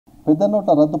పెద్ద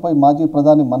నోట్ల రద్దుపై మాజీ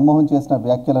ప్రధాని మన్మోహన్ చేసిన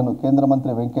వ్యాఖ్యలను కేంద్ర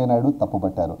మంత్రి వెంకయ్య నాయుడు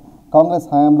తప్పుపట్టారు. కాంగ్రెస్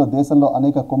హయాంలో దేశంలో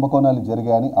అనేక కుంభకోణాలు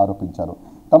జరిగాయని ఆరోపించారు.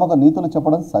 తమకు నీతులు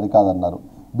చెప్పడం సరికాదన్నారు.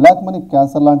 బ్లాక్ మనీ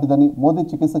క్యాన్సర్ లాంటిదని మోదీ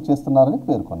చికిత్స చేస్తున్నారని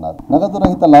పేర్కొన్నారు. నగదు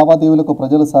రహిత లావాదేవీలకు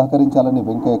ప్రజలు సహకరించాలని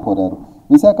వెంకయ్య కోరారు.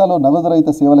 విశాఖలో నగదు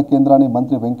రహిత సేవల కేంద్రాన్ని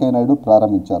మంత్రి వెంకయ్య నాయుడు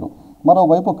ప్రారంభించారు.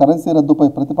 మరోవైపు కరెన్సీ రద్దుపై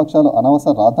ప్రతిపక్షాలు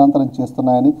అనవసర రాద్ధాంతరం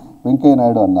చేస్తున్నాయని వెంకయ్య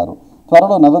నాయుడు అన్నారు.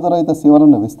 త్వరలో నగదు రహిత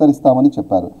సేవలను విస్తరిస్తామని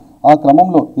చెప్పారు. ఆ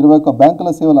క్రమంలో 21 బ్యాంకుల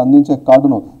సేవలు అందించే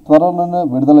కార్డును త్వరలోనే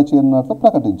విడుదల చేయనున్నట్లు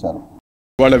ప్రకటించారు.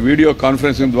 వాళ్ళ వీడియో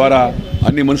కాన్ఫరెన్సింగ్ ద్వారా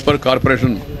అన్ని మున్సిపల్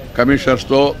కార్పొరేషన్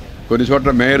కమిషనర్స్తో కొన్ని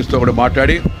చోట్ల మేయర్స్తో కూడా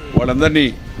మాట్లాడి వాళ్ళందరినీ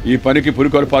ఈ పనికి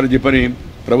పురికొల్పాలని చెప్పని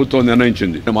ప్రభుత్వం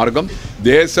నిర్ణయించింది. మార్గం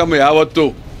దేశం యావత్తు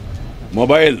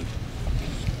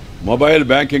మొబైల్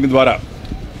బ్యాంకింగ్ ద్వారా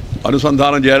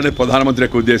అనుసంధానం చేయాలని ప్రధానమంత్రి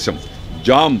యొక్క ఉద్దేశం.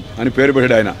 జామ్ అని పేరు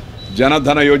పెట్టాడు ఆయన.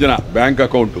 జనధన యోజన బ్యాంక్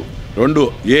అకౌంటు, 2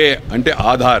 ఏ అంటే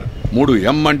ఆధార్, 3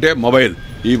 ఎం అంటే మొబైల్.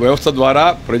 ఈ వ్యవస్థ ద్వారా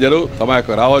ప్రజలు తమ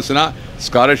యొక్క రావాల్సిన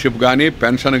స్కాలర్షిప్ కానీ,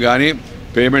 పెన్షన్ కానీ,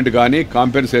 పేమెంట్ కానీ,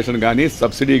 కాంపెన్సేషన్ కానీ,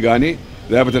 సబ్సిడీ కానీ,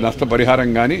 లేకపోతే నష్టపరిహారం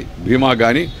కానీ, బీమా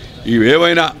కానీ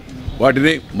ఇవేవైనా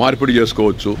వాటిని మార్పిడి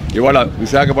చేసుకోవచ్చు. ఇవాళ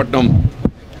విశాఖపట్నం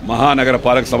మహానగర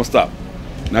పాలక సంస్థ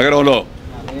నగరంలో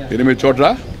 9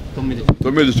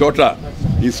 చోట్ల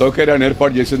ఈ సౌకర్యాన్ని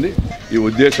ఏర్పాటు చేసింది. ఈ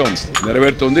ఉద్దేశం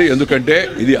నెరవేరుతుంది. ఎందుకంటే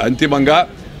ఇది అంతిమంగా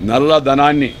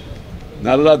నల్లధనాన్ని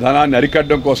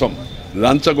అరికట్టడం కోసం,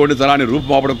 లంచగొండితనాన్ని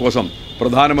రూపుమాపడం కోసం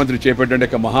ప్రధానమంత్రి చేపట్టే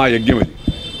ఒక మహాయజ్ఞం ఇది.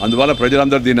 అందువల్ల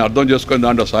ప్రజలందరూ దీన్ని అర్థం చేసుకొని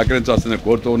దాంట్లో సహకరించాల్సిందని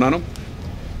కోరుతూ ఉన్నాను.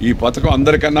 ఈ పథకం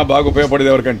అందరికన్నా బాగా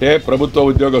ఉపయోగపడేది ఎవరికంటే ప్రభుత్వ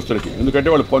ఉద్యోగస్తులకి. ఎందుకంటే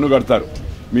వాళ్ళు పన్ను కడతారు.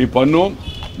 మీ పన్ను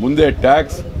ముందే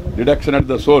tax deduction at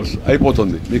the source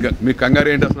అయిపోతుంది. మీకు కంగారు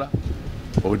ఏంటి అసలు?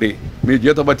 ఒకటి, మీ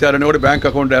జీతభత్యాలని కూడా బ్యాంక్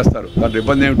అకౌంట్ వేస్తారు. దాంట్లో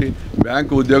ఇబ్బంది ఏమిటి?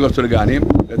 బ్యాంకు ఉద్యోగస్తులు కానీ,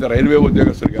 లేదా రైల్వే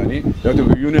ఉద్యోగస్తులు కానీ,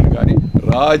 లేకపోతే యూనియన్ కానీ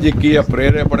రాజకీయ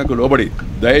ప్రేరేపణకు లోబడి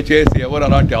దయచేసి ఎవరు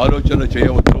అలాంటి ఆలోచనలు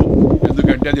చేయవద్దు.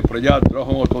 ఎందుకంటే అది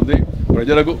ప్రజాద్రోహం అవుతుంది.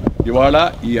 ప్రజలకు ఇవాళ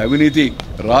ఈ అవినీతి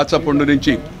రాచపుండు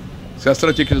నుంచి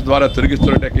శస్త్రచికిత్స ద్వారా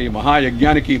తొలగిస్తున్నట్టే ఈ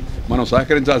మహాయజ్ఞానికి మనం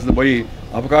సహకరించాల్సింది పోయి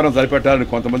అపకారం సరిపెట్టాలని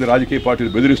కొంతమంది రాజకీయ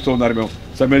పార్టీలు బెదిరిస్తూ ఉన్నారు. మేము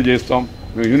సమ్మెలు చేస్తాం,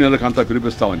 మేము యూనియన్లకు అంతా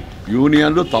పిలిపిస్తామని.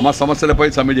 యూనియన్లు తమ సమస్యలపై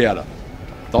సమ్మె చేయాలి.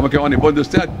 తమకేమైనా ఇబ్బంది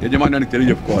వస్తే యజమాన్యానికి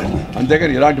తెలియజెప్పుకోవాలి.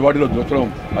 అంతేగాని ఇలాంటి వాటిలో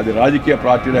దూచడం అది రాజకీయ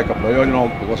పార్టీల యొక్క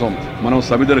ప్రయోజనం కోసం మనం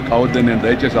సమిధులు కావద్దని నేను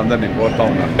దయచేసి అందరినీ కోరుతా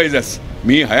ఉన్నాను.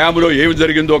 మీ హయాంలో ఏమి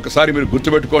జరిగిందో ఒకసారి మీరు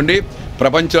గుర్తుపెట్టుకోండి.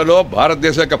 ప్రపంచంలో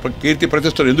భారతదేశ యొక్క కీర్తి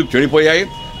ప్రతిష్టలు ఎందుకు చెడిపోయాయి?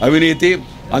 అవినీతి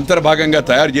అంతర్భాగంగా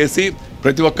తయారు చేసి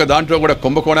ప్రతి ఒక్క దాంట్లో కూడా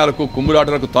కుంభకోణాలకు,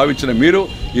 కుమ్ములాటలకు తావిచ్చిన మీరు,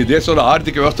 ఈ దేశంలో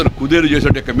ఆర్థిక వ్యవస్థను కుదేలు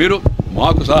చేసేట మీరు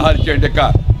మాకు సలహా ఇచ్చే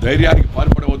ధైర్యానికి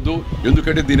పాల్పడవద్దు.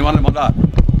 ఎందుకంటే దీనివల్ల మళ్ళా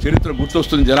చరిత్ర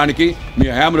గుర్తొస్తుంది జనానికి. మీ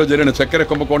హయాంలో జరిగిన చక్కెర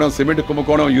కుంభకోణం, సిమెంట్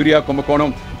కుంభకోణం, యూరియా కుంభకోణం,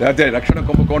 లేకపోతే రక్షణ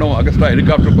కుంభకోణం, అగస్టా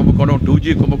హెలికాప్టర్ కుంభకోణం,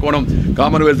 2G కుంభకోణం,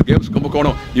 కామన్వెల్త్ గేమ్స్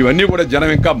కుంభకోణం ఇవన్నీ కూడా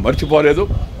జనం ఇంకా మర్చిపోలేదు.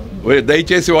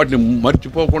 దయచేసి వాటిని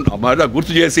మర్చిపోకుండా మళ్ళీ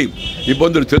గుర్తు చేసి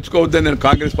ఇబ్బందులు తెచ్చుకోవద్దని నేను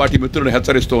కాంగ్రెస్ పార్టీ మిత్రులను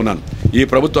హెచ్చరిస్తూ ఉన్నాను. ఈ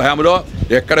ప్రభుత్వ హయాంలో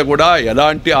ఎక్కడ కూడా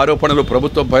ఎలాంటి ఆరోపణలు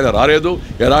ప్రభుత్వం పైన రాలేదు,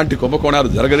 ఎలాంటి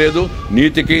కుంభకోణాలు జరగలేదు.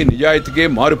 నీతికి, నిజాయితీకి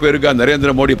మారుపేరుగా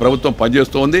నరేంద్ర మోడీ ప్రభుత్వం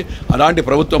పనిచేస్తోంది. అలాంటి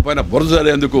ప్రభుత్వం పైన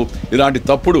బురదలేందుకు ఇలాంటి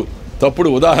తప్పుడు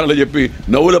ఉదాహరణలు చెప్పి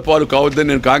నవ్వుల పాలు కావద్దని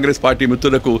నేను కాంగ్రెస్ పార్టీ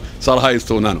మిత్రులకు సలహా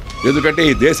ఇస్తూ ఉన్నాను. ఎందుకంటే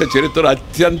ఈ దేశ చరిత్రలో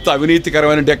అత్యంత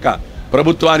అవినీతికరమైన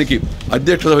ప్రభుత్వానికి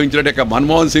అధ్యక్షత వహించిన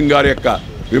మన్మోహన్ సింగ్ గారి యొక్క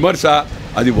విమర్శ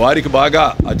అది వారికి బాగా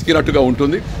అతికినట్టుగా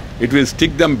ఉంటుంది. It will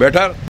stick them better.